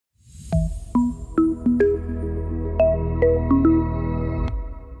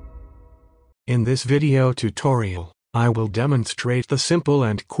In this video tutorial, I will demonstrate the simple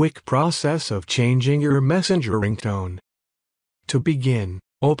and quick process of changing your Messenger ringtone. To begin,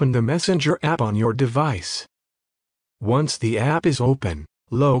 open the Messenger app on your device. Once the app is open,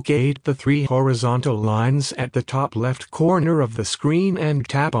 locate the three horizontal lines at the top left corner of the screen and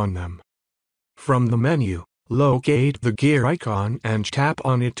tap on them. From the menu, locate the gear icon and tap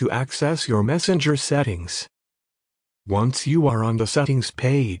on it to access your Messenger settings. Once you are on the settings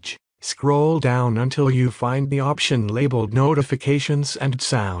page, scroll down until you find the option labeled Notifications and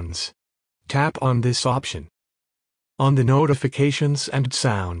Sounds. Tap on this option. On the Notifications and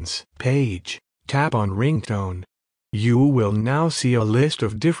Sounds page, tap on Ringtone. You will now see a list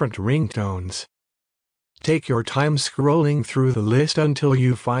of different ringtones. Take your time scrolling through the list until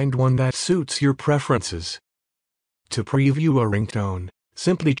you find one that suits your preferences. To preview a ringtone,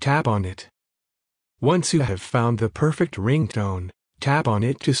 simply tap on it. Once you have found the perfect ringtone, tap on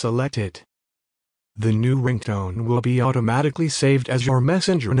it to select it. The new ringtone will be automatically saved as your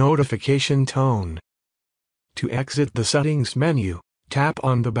Messenger notification tone. To exit the settings menu, tap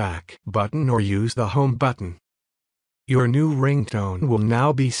on the back button or use the home button. Your new ringtone will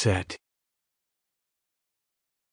now be set.